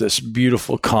there's this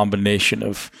beautiful combination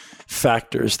of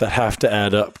factors that have to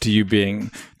add up to you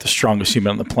being the strongest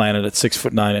human on the planet at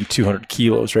 6'9" and 200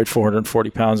 kilos, right? 440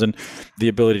 pounds, and the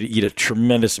ability to eat a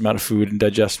tremendous amount of food and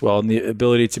digest well, and the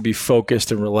ability to be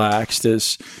focused and relaxed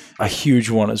is a huge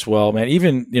one as well, man.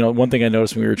 Even, one thing I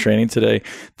noticed when we were training today,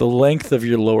 the length of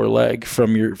your lower leg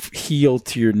from your heel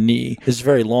to your knee is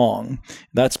very long.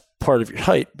 That's part of your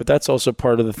height, but that's also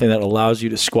part of the thing that allows you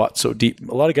to squat so deep.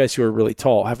 A lot of guys who are really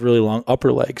tall have really long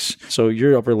upper legs. So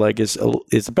your upper leg is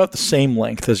about the same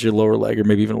length as your lower leg, or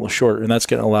maybe even a little shorter. And that's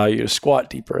going to allow you to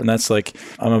squat deeper. And that's like,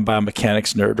 I'm a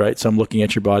biomechanics nerd, right? So I'm looking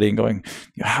at your body and going,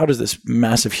 how does this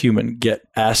massive human get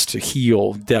ass to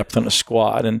heel depth on a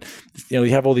squat? And, you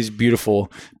have all these beautiful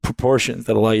proportions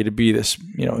that allow you to be this,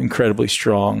 incredibly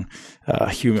strong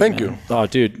human. Thank man. you. Oh,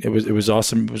 dude, it was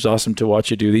awesome. It was awesome to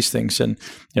watch you do these things. And,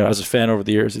 as a fan over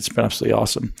the years, it's been absolutely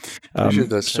awesome.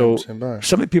 So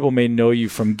some people may know you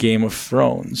from Game of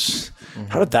Thrones. Mm-hmm.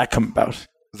 How did that come about?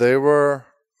 They were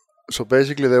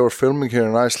filming here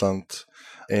in Iceland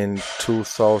in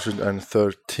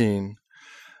 2013.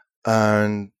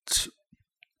 And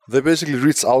they basically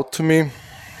reached out to me.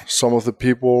 Some of the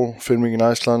people filming in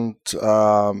Iceland,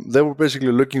 they were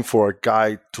basically looking for a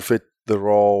guy to fit the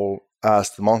role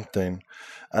as the mountain.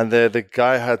 And the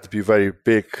guy had to be very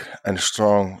big and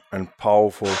strong and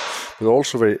powerful, but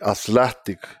also very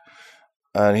athletic.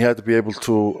 And he had to be able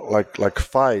to like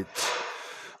fight.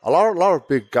 A lot of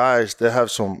big guys, they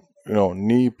have some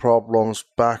knee problems,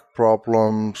 back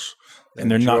problems,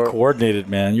 and they're not coordinated,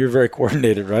 man. You're very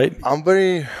coordinated, right?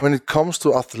 When it comes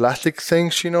to athletic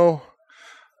things,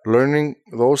 learning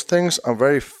those things, I'm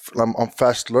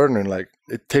fast learning. Like,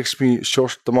 it takes me a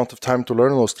short amount of time to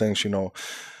learn those things,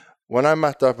 When I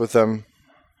met up with them,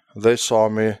 they saw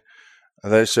me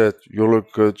and they said, "You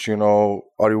look good,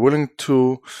 are you willing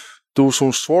to do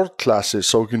some sword classes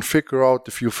so we can figure out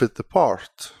if you fit the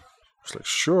part?" I was like,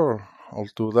 "Sure, I'll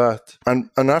do that."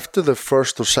 And after the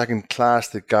first or second class,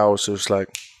 the guy was just like,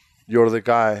 "You're the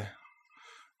guy.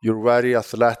 You're very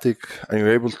athletic and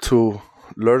you're able to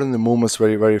learn the movements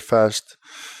very, very fast."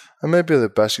 And maybe the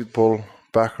basketball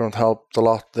background helped a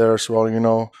lot there as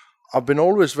well, I've been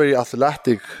always very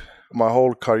athletic my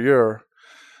whole career,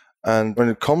 and when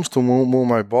it comes to move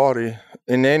my body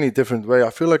in any different way,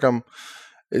 I feel like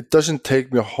it doesn't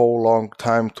take me a whole long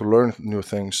time to learn new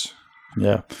things.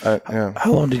 Yeah.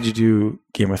 How long did you do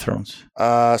Game of Thrones?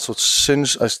 So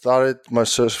since I started my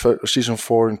season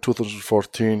 4 in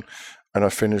 2014, and I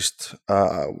finished,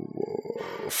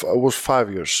 it was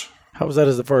 5 years. How was that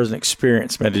as far as an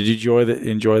experience, man? Did you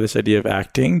enjoy this idea of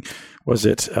acting? Was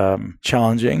it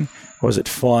challenging? Was it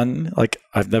fun? Like,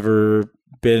 I've never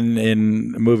been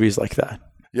in movies like that.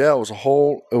 Yeah, I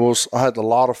had a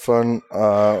lot of fun,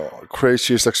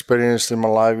 craziest experience in my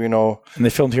life, And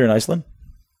they filmed here in Iceland?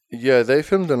 Yeah, they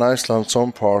filmed in Iceland,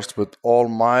 some parts, but all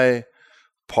my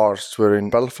parts were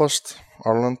in Belfast,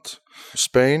 Ireland,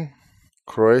 Spain,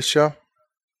 Croatia.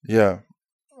 Yeah,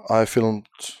 I filmed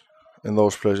in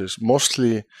those places.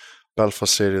 Mostly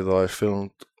Belfast city, though. I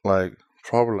filmed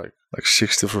probably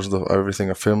 60% of everything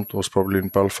I filmed was probably in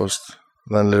Belfast.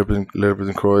 Then a little bit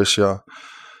in Croatia,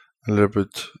 a little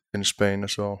bit in Spain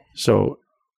as well. So,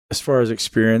 as far as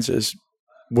experiences,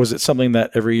 was it something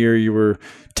that every year you were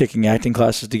taking acting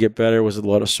classes to get better? Was it a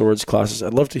lot of swords classes?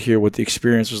 I'd love to hear what the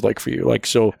experience was like for you.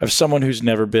 So, if someone who's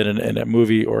never been in a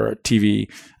movie or a TV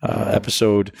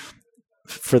episode,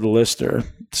 for the listener,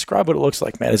 describe what it looks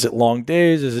like, man. Is it long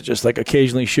days? Is it just like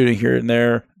occasionally shooting here and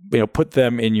there? Put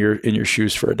them in your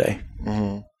shoes for a day.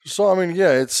 Mm-hmm. So,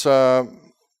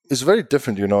 it's very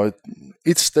different,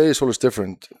 each day is always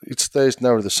different. Each day is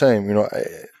never the same,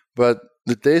 but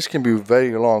the days can be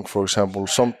very long. For example,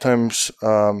 sometimes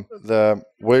the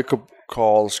wake up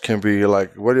calls can be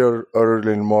like very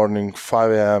early in the morning,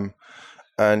 5 a.m.,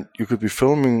 and you could be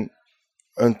filming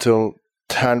until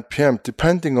 10 p.m.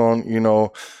 depending on,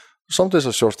 some days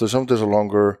are shorter, some days are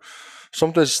longer,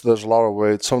 some days there's a lot of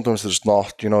weight, sometimes there's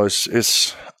not.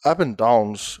 It's up and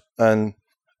downs, and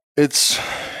it's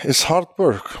hard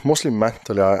work, mostly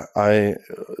mentally. I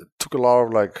took a lot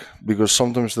of because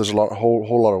sometimes there's a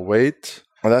whole lot of weight,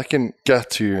 and that can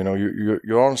get to you.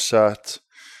 You're on set,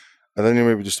 and then you're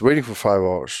maybe just waiting for 5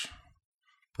 hours.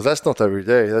 But that's not every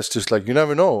day. That's just you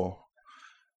never know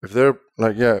if they're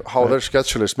how their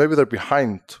schedule is. Maybe they're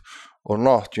behind or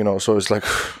not. So it's a lot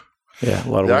of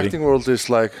the waiting. acting world is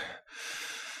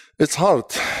it's hard.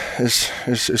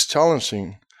 It's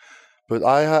challenging. But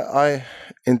I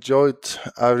enjoyed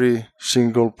every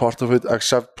single part of it,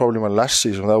 except probably my last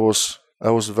season. That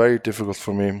was very difficult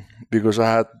for me because I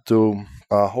had to do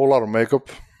a whole lot of makeup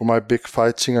for my big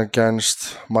fight scene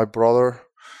against my brother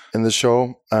in the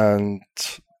show. And,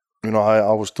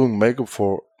 I was doing makeup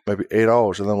for maybe 8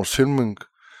 hours and then was filming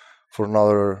for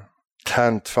another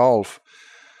 10, 12.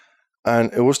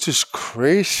 And it was just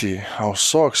crazy. I was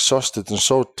so exhausted and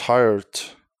so tired.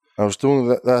 I was doing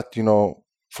that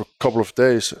for a couple of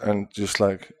days, and just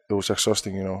it was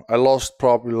exhausting. I lost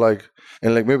probably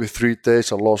in maybe 3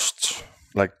 days, I lost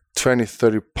 20,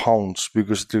 30 pounds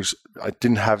because I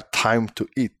didn't have time to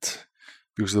eat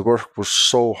because the work was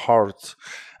so hard,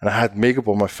 and I had makeup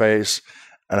on my face,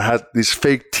 and I had these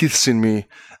fake teeth in me,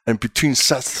 and between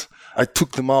sets I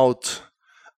took them out,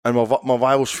 and my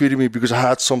wife was feeding me because I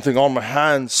had something on my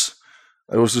hands.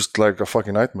 It was just a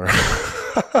fucking nightmare.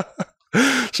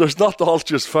 So it's not all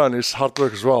just fun, it's hard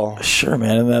work as well. Sure,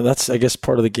 man. And that's, I guess,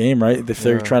 part of the game, right? If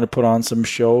they're trying to put on some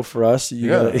show for us,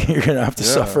 you're going to have to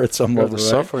suffer at some level, right?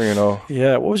 Suffer,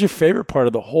 Yeah. What was your favorite part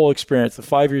of the whole experience? The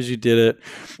 5 years you did it,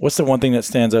 what's the one thing that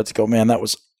stands out to go, man, that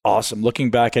was awesome? Looking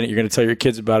back at it, you're going to tell your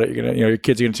kids about it. You're going to, your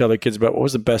kids are going to tell their kids about it. What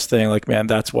was the best thing? Man,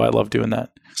 that's why I love doing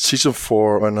that. Season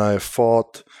 4, when I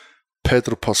fought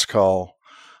Pedro Pascal,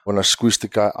 when I squeezed the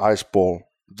guy ice ball,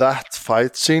 that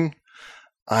fight scene,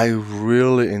 I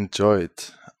really enjoyed.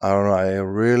 I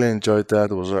really enjoyed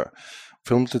that. It was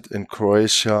filmed it in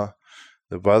Croatia.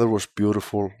 The weather was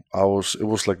beautiful. It was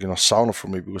sauna for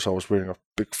me because I was wearing a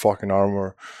big fucking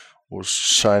armor. It was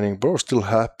shining, but I was still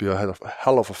happy. I had a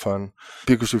hell of a fun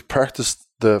because we practiced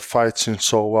the fight scene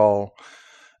so well.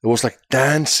 It was like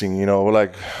dancing,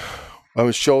 when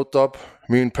we showed up,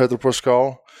 me and Pedro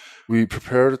Pascal, we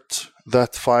prepared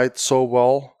that fight so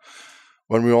well.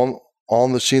 When we were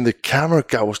on the scene, the camera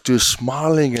guy was just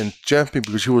smiling and jumping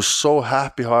because he was so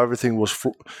happy how everything was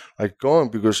going,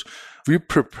 because we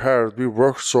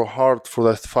worked so hard for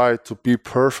that fight to be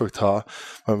perfect.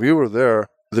 When we were there,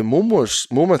 the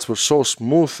movements were so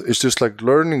smooth. It's just like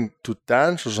learning to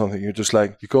dance or something. You just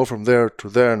you go from there to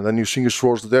there, and then you sing your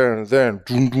swords there and there, and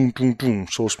boom, boom, boom, boom,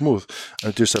 so smooth.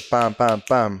 And just bam, bam,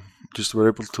 bam. Just were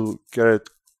able to get it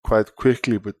quite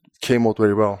quickly, but came out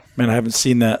very well. Man, I haven't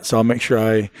seen that, so I'll make sure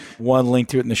I link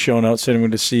to it in the show notes so anyone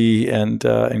to see and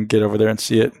get over there and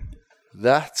see it.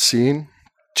 That scene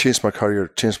changed my career,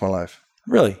 changed my life.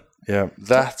 Really? Yeah,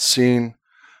 that scene.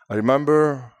 I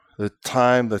remember the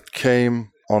time that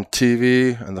came on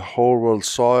TV and the whole world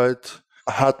saw it.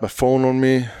 I had my phone on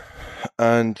me,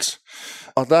 and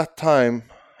at that time,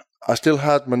 I still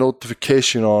had my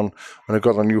notification on when I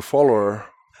got a new follower.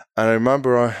 And I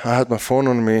remember I had my phone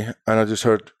on me, and I just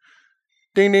heard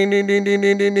ding, ding, ding, ding, ding,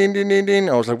 ding, ding, ding, ding, ding, ding.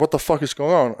 I was like, what the fuck is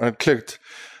going on? And I clicked.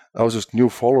 That was just new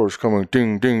followers coming.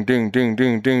 Ding, ding, ding, ding,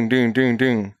 ding, ding, ding, ding,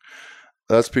 ding.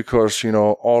 That's because,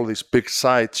 all these big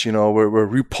sites, were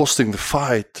reposting the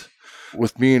fight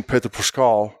with me and Pedro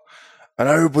Pascal. And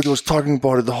everybody was talking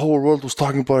about it. The whole world was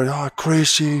talking about it.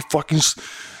 Crazy, fucking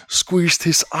squeezed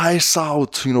his eyes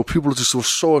out. People just were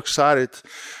so excited.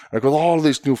 I got all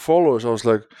these new followers. I was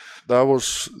like, that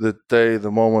was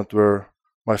the moment where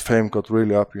my fame got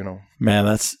really up, Man,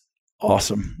 that's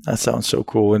awesome. That sounds so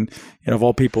cool. And of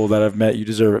all people that I've met, you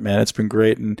deserve it, man. It's been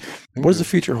great. And what does the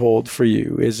future hold for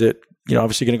you? Is it,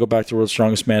 obviously going to go back to World's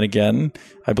Strongest Man again,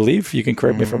 I believe. You can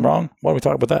correct me if I'm wrong. Why don't we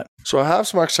talk about that? So I have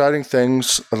some exciting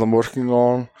things that I'm working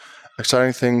on,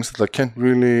 exciting things that I can't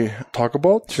really talk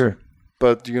about. Sure.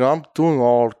 But, I'm doing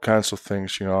all kinds of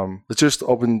things. I just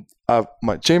opened up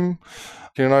my gym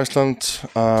here in Iceland.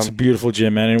 It's a beautiful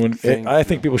gym, man. I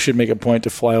think people should make a point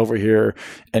to fly over here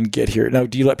and get here. Now,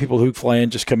 do you let people who fly in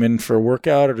just come in for a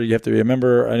workout, or do you have to be a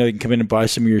member? I know you can come in and buy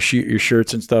some of your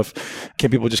shirts and stuff.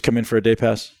 Can people just come in for a day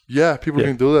pass? Yeah, people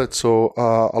can do that. So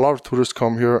a lot of tourists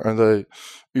come here, and they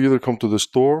either come to the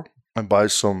store and buy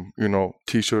some,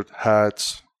 T-shirt,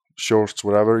 hats, shorts,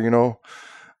 whatever,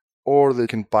 or they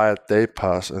can buy a day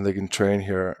pass and they can train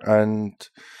here. And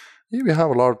we have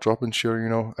a lot of drop-ins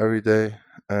here, every day,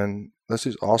 and this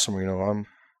is awesome,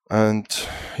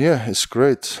 it's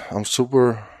great. I'm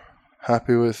super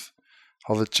happy with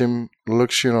how the gym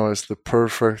looks. It's the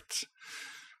perfect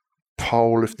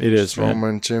powerlifting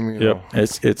strongman gym.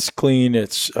 It's clean.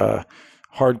 It's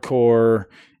hardcore.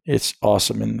 It's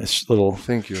awesome in this little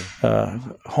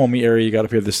homey area you got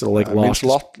up here. This little loft. Means a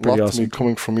lot to me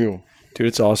coming from you, dude.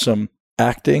 It's awesome.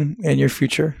 Acting in your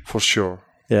future for sure.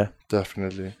 Yeah,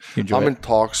 definitely. I'm in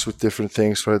talks with different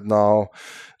things right now.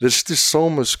 There's just so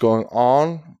much going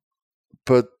on,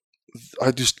 but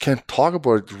I just can't talk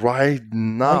about it right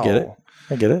now.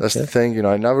 I get it. That's the thing,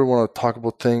 I never want to talk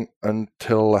about things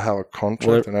until I have a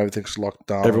contract and everything's locked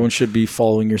down. Everyone should be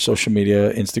following your social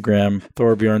media, Instagram,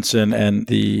 Thor Bjornsson, and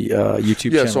the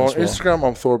YouTube channel. Yeah, so on Instagram,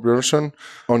 I'm Thor Bjornsson.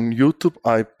 On YouTube,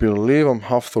 I believe I'm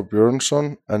Hafthor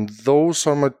Bjornsson. And those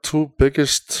are my two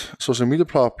biggest social media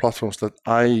platforms that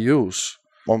I use.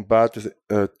 I'm bad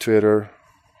with Twitter.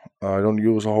 I don't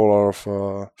use a whole lot of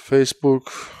Facebook.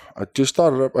 I just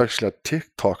started up actually a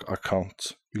TikTok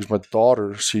account because my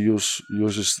daughter, she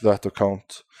uses that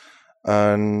account.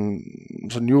 And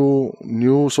it's a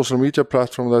new social media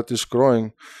platform that is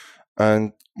growing.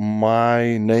 And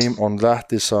my name on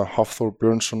that is Hafthor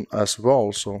Bjornsson as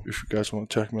well. So if you guys want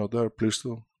to check me out there, please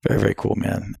do. Very, very cool,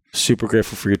 man. Super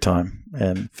grateful for your time.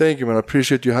 And thank you, man. I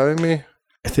appreciate you having me.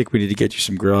 I think we need to get you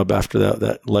some grub after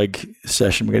that leg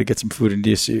session. We got to get some food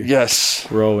into you so you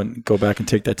grow and go back and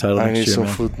take that title next year. I need some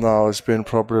food now. It's been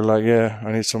probably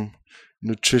I need some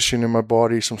nutrition in my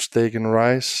body, some steak and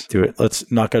rice. Do it.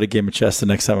 Let's knock out a game of chess the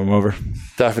next time I'm over.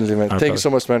 Definitely, man. Thank you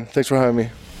so much, man. Thanks for having me.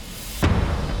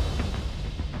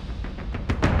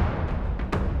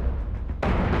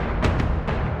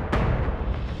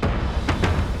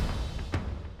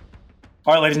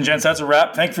 All right, ladies and gents, that's a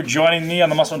wrap. Thank you for joining me on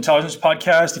the Muscle Intelligence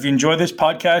Podcast. If you enjoyed this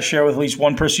podcast, share with at least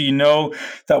one person you know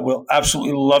that will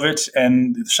absolutely love it.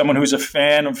 And someone who's a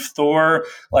fan of Thor,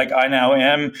 like I now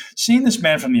am, seeing this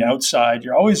man from the outside,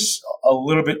 you're always a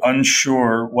little bit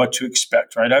unsure what to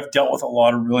expect, right? I've dealt with a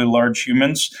lot of really large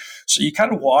humans. So you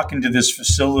kind of walk into this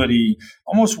facility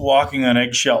almost walking on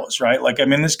eggshells, right? Like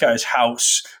I'm in this guy's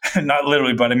house, not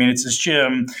literally, but I mean, it's his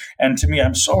gym. And to me,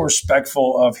 I'm so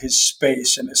respectful of his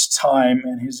space and his time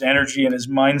and his energy and his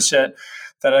mindset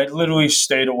that I literally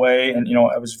stayed away. And,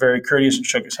 I was very courteous and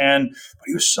shook his hand, but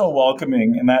he was so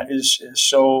welcoming. And that is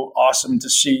so awesome to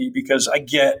see because I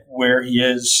get where he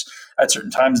is at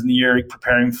certain times in the year,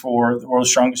 preparing for the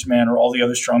World's Strongest Man or all the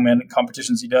other strongman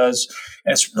competitions he does.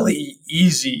 And it's really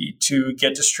easy to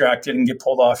get distracted and get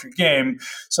pulled off your game.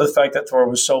 So the fact that Thor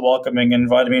was so welcoming and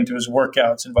invited me into his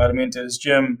workouts, invited me into his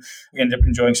gym, we ended up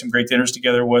enjoying some great dinners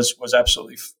together was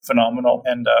absolutely phenomenal.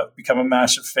 And become a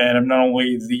massive fan of not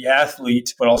only the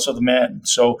athlete, but also the man.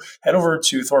 So head over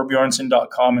to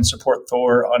thorbjornsson.com and support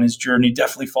Thor on his journey.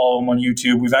 Definitely follow him on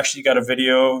YouTube. We've actually got a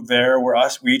video there where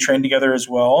we train together as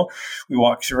well. We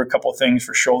walked through a couple of things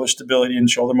for shoulder stability and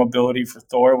shoulder mobility for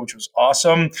Thor, which was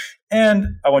awesome.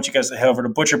 And I want you guys to head over to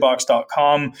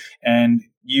butcherbox.com and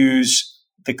use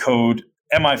the code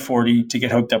MI40 to get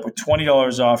hooked up with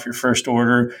 $20 off your first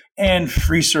order and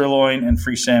free sirloin and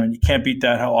free salmon. You can't beat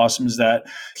that. How awesome is that?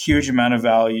 Huge amount of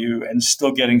value and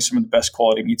still getting some of the best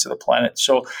quality meats of the planet.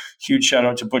 So huge shout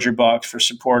out to ButcherBox for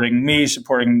supporting me,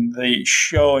 supporting the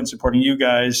show, and supporting you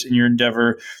guys in your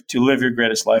endeavor to live your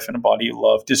greatest life in a body you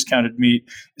love. Discounted meat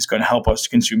is going to help us to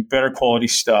consume better quality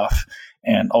stuff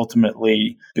and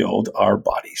ultimately build our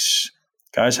bodies.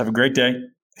 Guys, have a great day.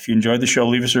 If you enjoyed the show,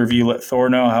 leave us a review. Let Thor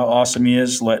know how awesome he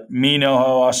is. Let me know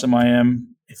how awesome I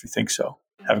am if you think so.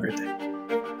 Have a great day.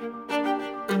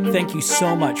 Thank you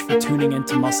so much for tuning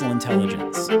into Muscle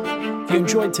Intelligence. If you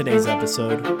enjoyed today's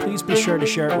episode, please be sure to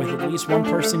share it with at least one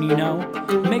person you know.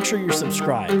 Make sure you're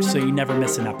subscribed so you never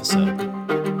miss an episode.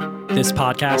 This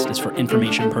podcast is for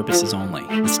information purposes only.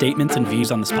 The statements and views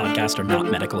on this podcast are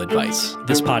not medical advice.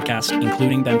 This podcast,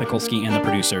 including Ben Pekulski and the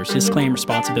producers, disclaim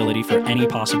responsibility for any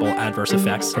possible adverse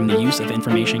effects from the use of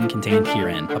information contained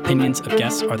herein. Opinions of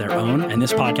guests are their own, and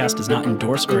this podcast does not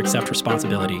endorse or accept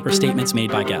responsibility for statements made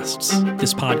by guests.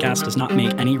 This podcast does not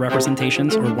make any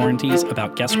representations or warranties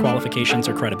about guest qualifications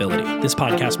or credibility. This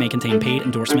podcast may contain paid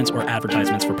endorsements or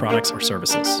advertisements for products or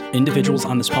services. Individuals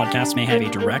on this podcast may have a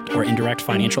direct or indirect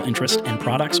financial interest in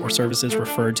products or services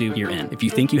referred to herein. If you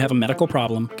think you have a medical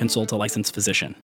problem, consult a licensed physician.